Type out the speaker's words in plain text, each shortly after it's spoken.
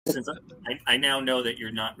since I now know that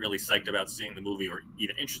you're not really psyched about seeing the movie or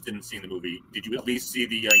even interested in seeing the movie, did you at least see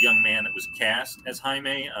the young man that was cast as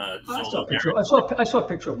Jaime? I saw a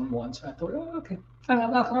picture of him once. I thought, oh, okay,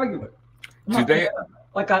 I'm not going to argue it.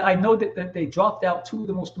 I know that they dropped out two of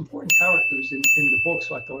the most important characters in the book,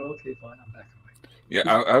 so I thought, okay, fine, I'm back away.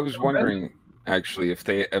 Yeah, I was wondering actually if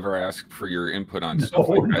they ever asked for your input on stuff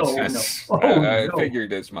like that. I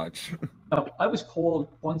figured as much. I was called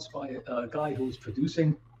once by a guy who was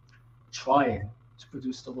trying to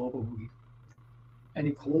produce the Lobo movie, and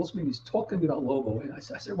he calls me and he's talking to me about Lobo, and I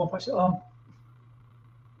said at one point,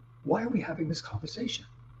 why are we having this conversation?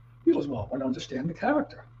 He goes, well, I want to understand the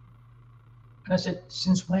character. And I said,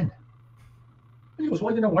 since when? And he goes,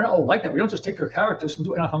 well, we're not all like that. We don't just take your characters and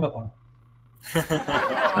do it. And I hung up on him.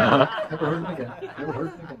 Never heard him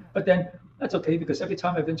again. But then that's okay, because every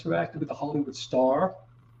time I've interacted with a Hollywood star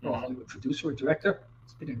or a Hollywood producer or director,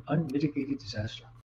 it's been an unmitigated disaster.